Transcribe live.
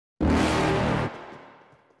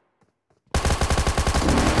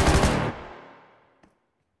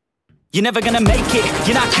You're never gonna make it,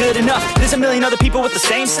 you're not good enough. There's a million other people with the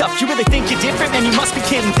same stuff. You really think you're different? Man, you must be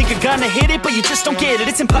kidding. Think you're gonna hit it, but you just don't get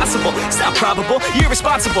it. It's impossible, it's not probable, you're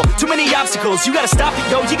irresponsible. Too many obstacles, you gotta stop it,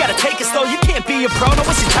 yo. You gotta take it slow, you can't be a pro. Don't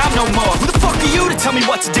waste your time no more. Who the fuck are you to tell me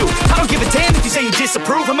what to do? I don't give a damn if you say you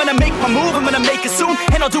disapprove. I'm gonna make my move, I'm gonna make it soon.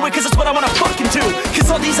 And I'll do it cause it's what I wanna fucking do.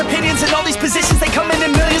 Cause all these opinions and all these positions, they come in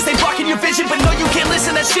millions, they blocking your vision. But no, you can't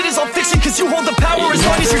listen, that shit is all fiction. Cause you hold the power as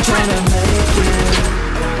long as you're dreaming.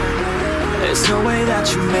 There's no way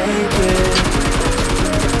that you make it.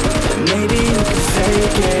 And maybe you can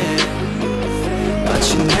fake it, but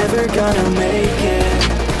you're never gonna make it.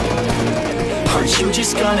 Aren't you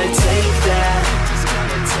just gonna take that?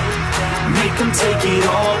 Make them take it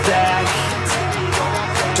all back.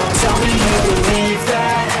 Don't tell me you believe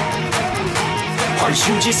that. Aren't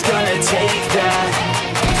you just gonna take that?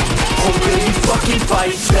 Or will you fucking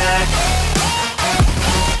fight back?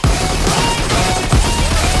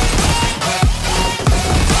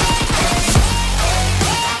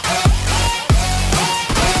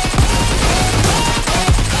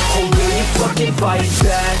 Fucking fight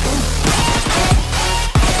back.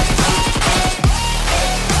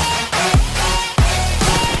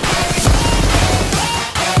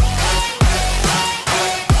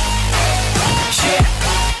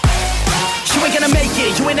 You ain't gonna make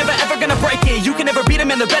it, you ain't never ever gonna break it. You can never beat them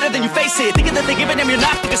and they're better than you face it. Thinking that they give a damn, you're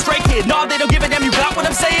not thinking straight, kid. No, they don't give a damn, you got what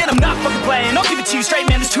I'm saying? I'm not fucking playing, I'll give it to you straight,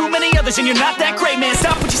 man. There's too many others and you're not that great, man.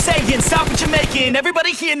 Stop what you're saying, stop what you're making.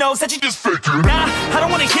 Everybody here knows that you just faking. Nah, I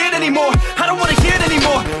don't wanna hear it anymore, I don't wanna hear it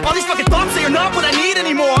anymore. All these fucking thoughts, they are not what I need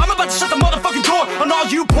anymore. I'm about to shut the motherfucking door on all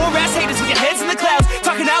you poor ass haters with your heads in the clouds,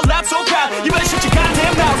 talking out loud so proud. You better shut your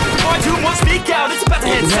goddamn mouth before I do more speak out. It's about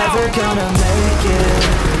to head south. You're never gonna make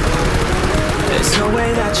it. There's no way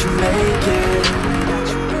that you make it.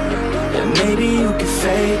 And maybe you can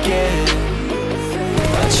fake it,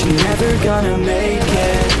 but you're never gonna make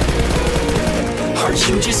it. Aren't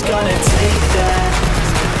you just gonna take that?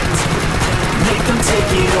 Make them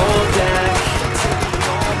take it all back.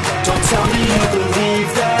 Don't tell me you believe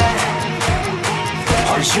that.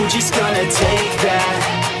 Aren't you just gonna take that?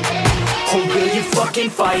 Or will you fucking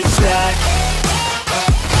fight back?